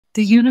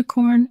The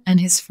Unicorn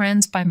and His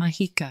Friends by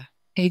Mahika,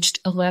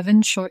 aged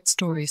 11 short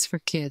stories for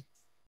kids.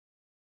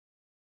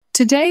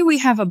 Today we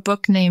have a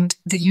book named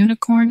The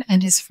Unicorn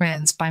and His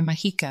Friends by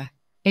Mahika,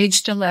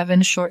 aged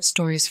 11 short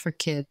stories for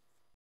kids.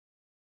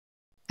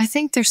 I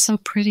think they're so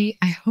pretty.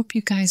 I hope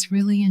you guys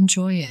really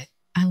enjoy it.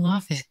 I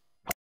love it.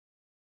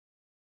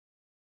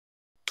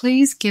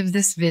 Please give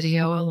this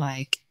video a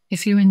like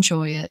if you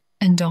enjoy it,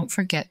 and don't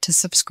forget to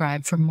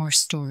subscribe for more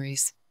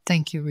stories.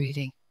 Thank you,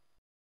 reading.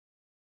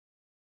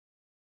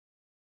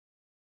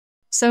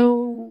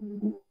 So,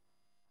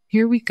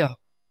 here we go.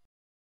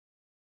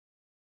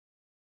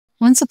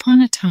 Once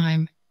upon a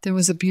time, there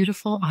was a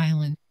beautiful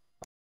island.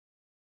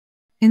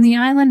 In the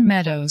island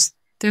meadows,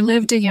 there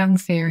lived a young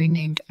fairy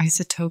named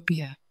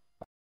Isotopia.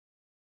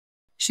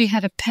 She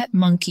had a pet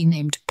monkey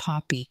named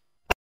Poppy.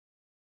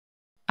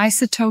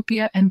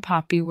 Isotopia and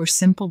Poppy were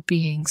simple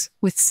beings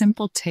with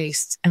simple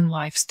tastes and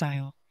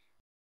lifestyle.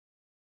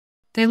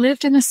 They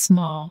lived in a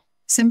small,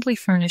 simply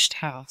furnished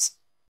house.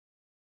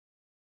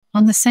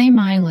 On the same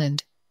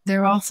island,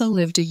 there also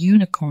lived a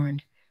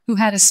unicorn who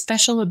had a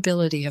special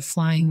ability of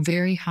flying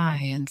very high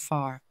and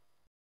far.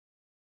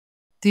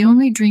 The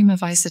only dream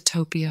of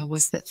Isotopia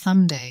was that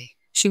someday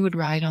she would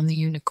ride on the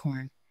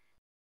unicorn.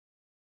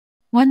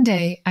 One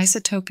day,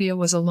 Isotopia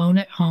was alone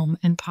at home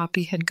and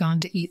Poppy had gone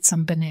to eat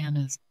some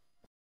bananas.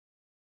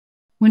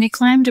 When he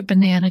climbed a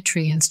banana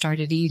tree and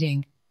started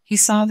eating, he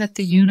saw that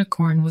the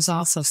unicorn was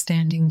also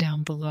standing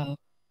down below.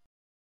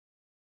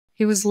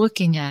 He was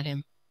looking at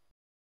him.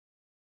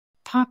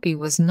 Poppy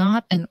was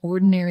not an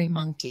ordinary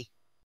monkey.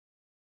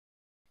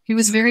 He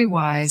was very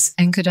wise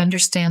and could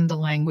understand the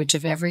language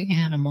of every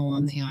animal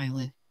on the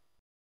island.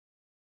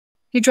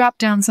 He dropped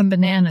down some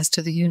bananas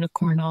to the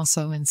unicorn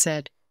also and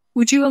said,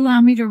 "Would you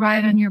allow me to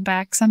ride on your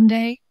back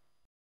someday?"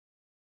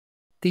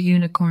 The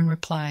unicorn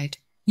replied,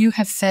 "You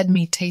have fed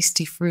me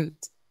tasty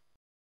fruits.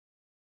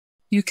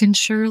 You can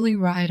surely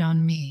ride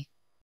on me."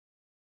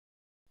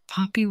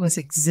 Poppy was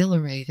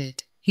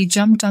exhilarated. He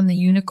jumped on the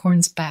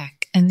unicorn's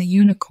back, and the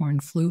unicorn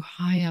flew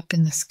high up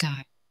in the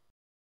sky.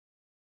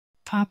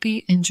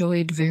 Poppy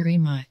enjoyed very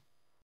much.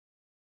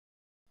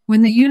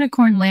 When the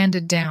unicorn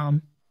landed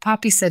down,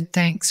 Poppy said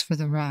thanks for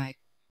the ride.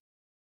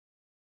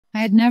 "I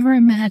had never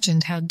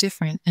imagined how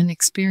different an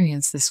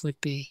experience this would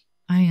be.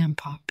 I am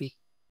Poppy."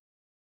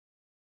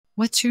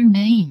 "What's your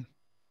name?"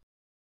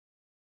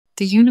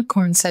 The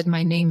unicorn said,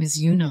 "My name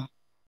is Yuno."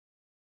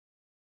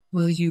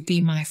 "Will you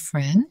be my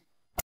friend?"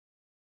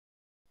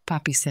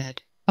 Poppy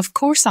said, "Of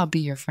course I'll be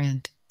your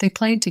friend." They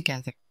played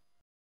together.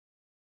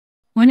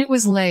 When it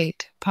was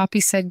late, Poppy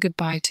said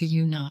goodbye to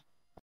Yuno.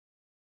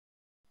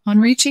 On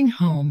reaching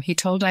home, he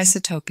told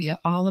Isotopia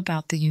all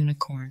about the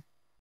unicorn.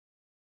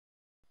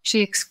 She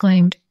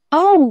exclaimed,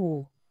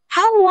 "Oh,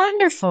 how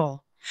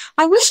wonderful!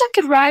 I wish I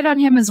could ride on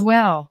him as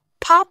well.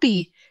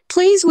 Poppy,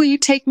 please will you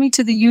take me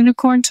to the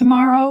unicorn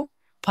tomorrow?"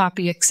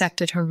 Poppy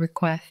accepted her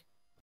request.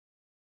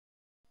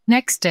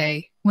 Next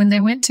day, when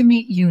they went to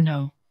meet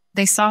Yuno,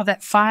 they saw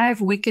that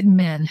 5 wicked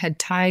men had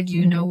tied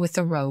Yuno with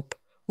a rope,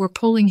 were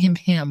pulling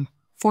him,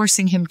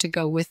 forcing him to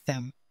go with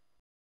them.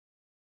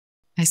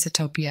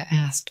 Isotopia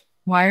asked,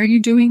 "Why are you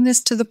doing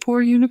this to the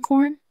poor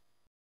unicorn?"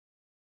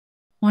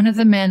 One of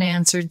the men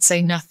answered,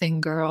 "Say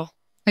nothing, girl.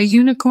 A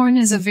unicorn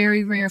is a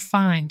very rare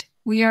find.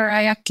 We are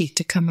lucky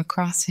to come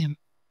across him.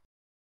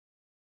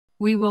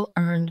 We will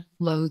earn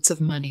loads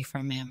of money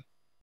from him."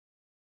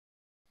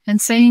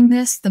 And saying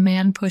this, the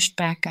man pushed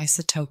back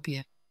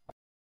Isotopia.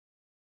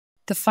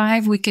 The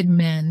 5 wicked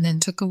men then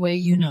took away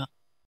Yuno.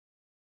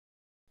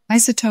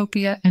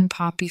 Isotopia and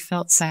Poppy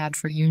felt sad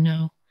for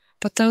Yuno,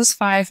 but those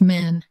 5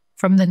 men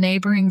from the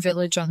neighboring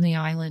village on the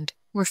island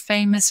were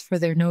famous for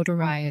their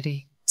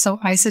notoriety, so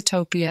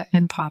Isotopia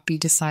and Poppy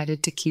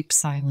decided to keep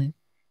silent.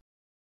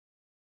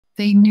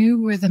 They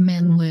knew where the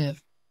men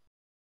lived.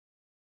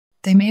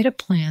 They made a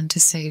plan to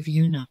save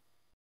Yuno.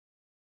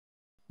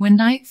 When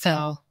night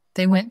fell,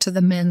 they went to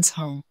the men's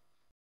home.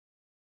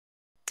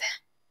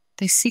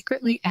 They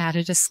secretly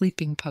added a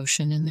sleeping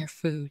potion in their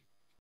food.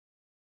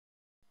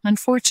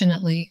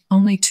 Unfortunately,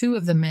 only 2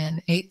 of the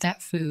men ate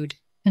that food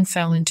and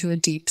fell into a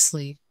deep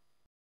sleep.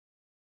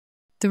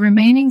 The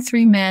remaining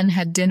 3 men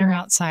had dinner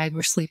outside,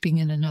 were sleeping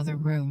in another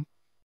room.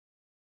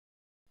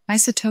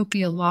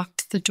 Isotopia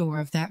locked the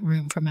door of that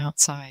room from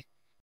outside.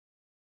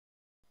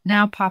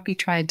 Now Poppy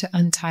tried to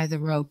untie the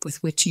rope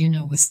with which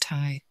Yuno was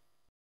tied.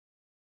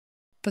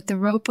 But the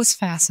rope was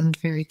fastened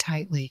very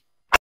tightly.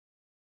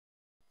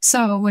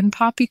 So, when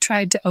Poppy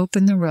tried to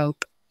open the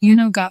rope,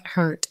 Yuno got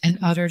hurt and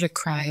uttered a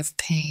cry of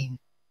pain.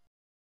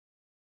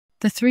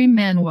 The 3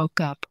 men woke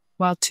up,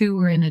 while 2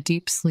 were in a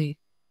deep sleep.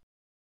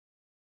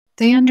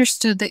 They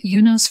understood that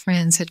Yuno's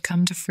friends had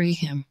come to free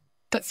him,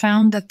 but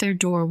found that their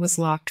door was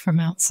locked from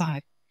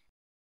outside.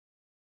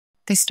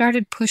 They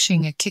started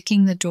pushing and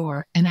kicking the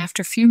door, and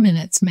after a few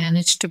minutes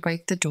managed to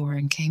break the door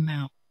and came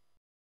out.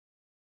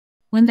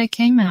 When they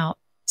came out,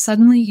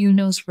 suddenly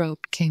Yuno's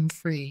rope came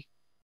free.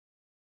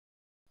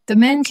 The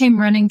men came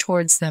running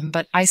towards them,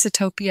 but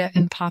Isotopia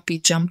and Poppy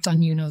jumped on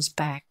Yuno's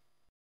back.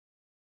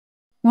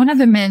 One of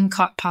the men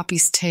caught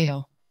Poppy's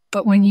tail,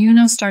 But when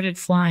Yuno started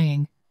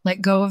flying,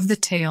 let go of the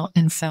tail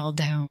and fell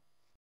down.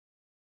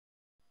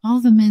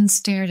 All the men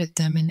stared at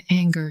them in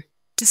anger,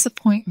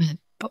 disappointment,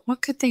 but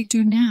what could they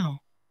do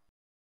now?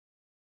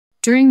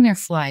 During their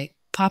flight,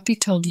 Poppy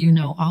told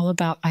Yuno all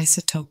about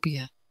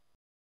Isotopia.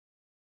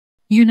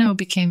 Yuno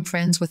became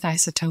friends with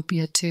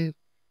Isotopia too.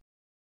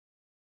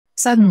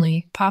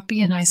 Suddenly,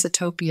 Poppy and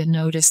Isotopia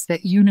noticed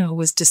that Yuno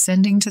was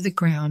descending to the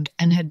ground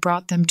and had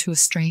brought them to a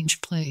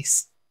strange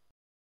place.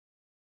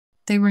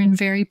 They were in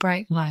very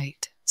bright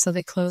light, so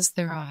they closed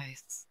their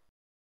eyes.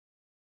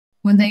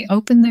 When they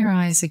opened their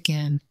eyes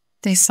again,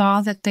 they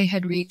saw that they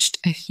had reached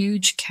a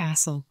huge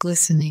castle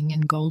glistening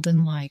in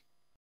golden light.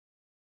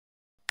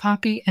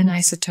 Poppy and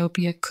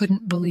Isotopia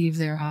couldn't believe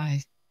their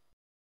eyes.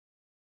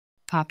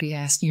 Poppy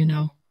asked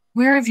Yuno,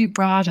 "Where have you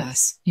brought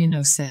us?"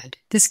 Yuno said,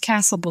 "This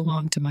castle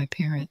belonged to my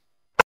parents."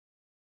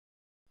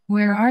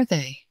 "Where are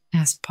they?"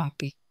 asked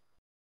Poppy.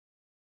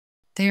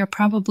 "They are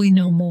probably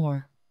no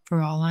more,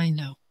 for all I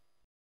know."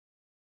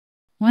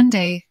 One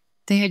day,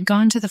 they had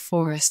gone to the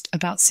forest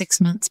about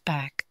 6 months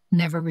back,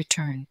 never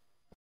returned,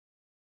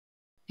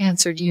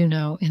 answered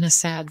Yuno in a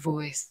sad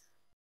voice.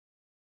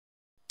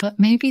 "But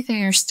maybe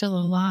they are still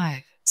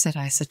alive," said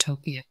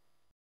Isotopia.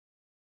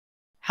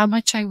 "How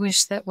much I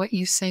wish that what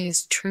you say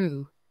is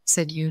true,"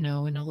 said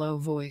Yuno in a low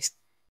voice.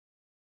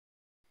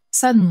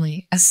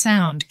 Suddenly, a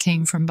sound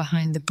came from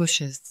behind the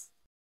bushes.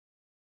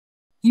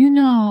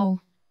 Yuno,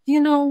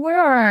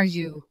 where are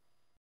you?"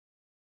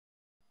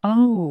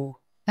 "Oh,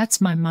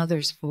 that's my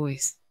mother's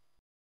voice."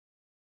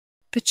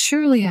 "But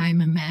surely I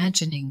am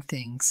imagining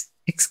things,"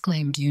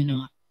 exclaimed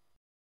Yuno.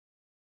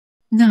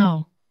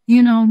 "No,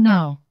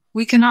 no.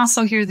 We can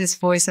also hear this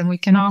voice, and we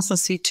can also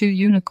see 2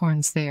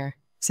 unicorns there,"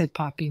 said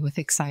Poppy with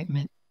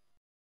excitement.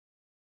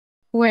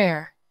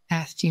 "Where?"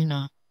 asked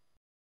Yuno.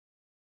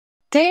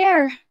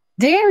 There,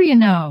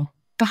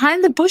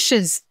 behind the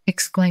bushes,"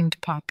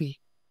 exclaimed Poppy.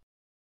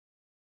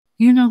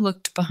 Yuno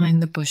looked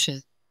behind the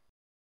bushes.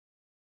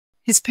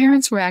 His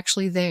parents were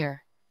actually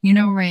there.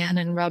 Yuno ran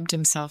and rubbed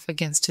himself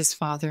against his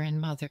father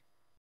and mother.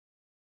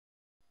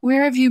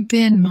 "Where have you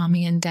been,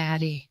 Mommy and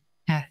Daddy?"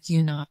 asked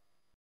Yuno.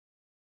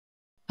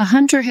 "A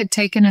hunter had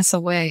taken us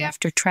away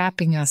after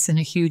trapping us in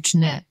a huge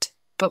net,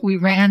 but we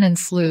ran and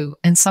flew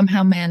and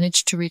somehow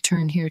managed to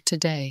return here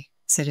today,"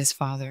 said his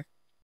father.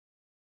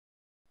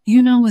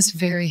 Yuno was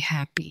very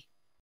happy.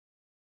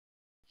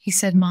 He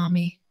said,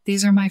 "Mommy,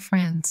 these are my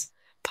friends,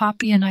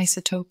 Poppy and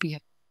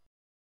Isotopia.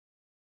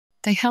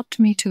 They helped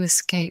me to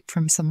escape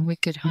from some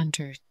wicked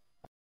hunters.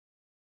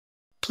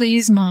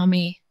 Please,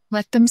 Mommy,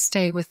 let them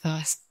stay with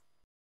us.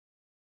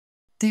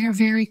 They are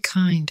very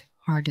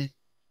kind-hearted."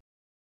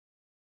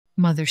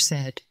 Mother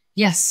said,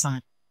 "Yes,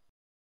 son.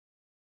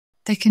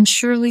 They can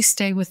surely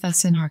stay with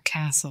us in our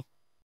castle."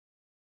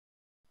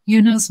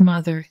 Yuno's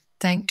mother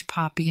thanked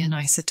Poppy and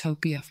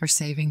Isotopia for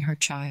saving her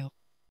child.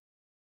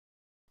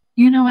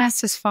 Yuno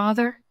asked his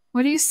father,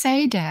 "What do you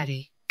say,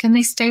 Daddy? Can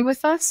they stay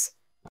with us?"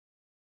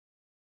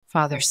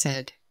 Father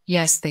said,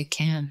 "Yes, they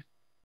can."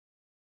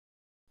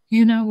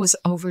 Yuno was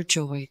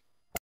overjoyed.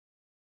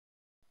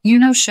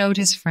 Yuno showed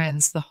his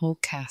friends the whole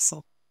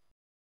castle.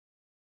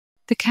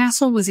 The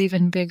castle was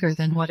even bigger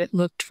than what it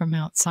looked from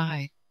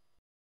outside.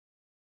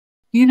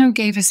 Yuno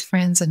gave his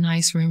friends a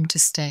nice room to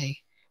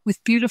stay,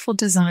 with beautiful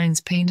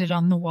designs painted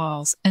on the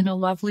walls and a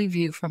lovely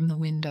view from the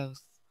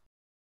windows.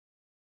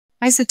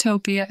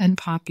 Isotopia and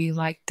Poppy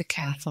liked the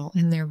castle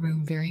and their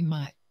room very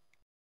much.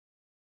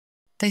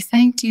 They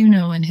thanked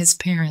Yuno and his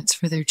parents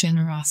for their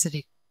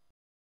generosity.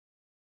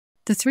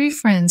 The 3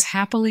 friends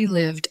happily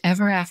lived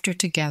ever after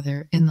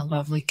together in the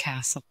lovely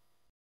castle.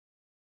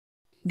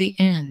 The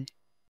end.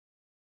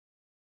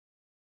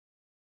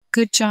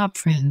 Good job,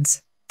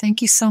 friends.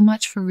 Thank you so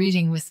much for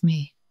reading with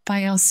me.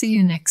 Bye, I'll see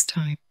you next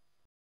time.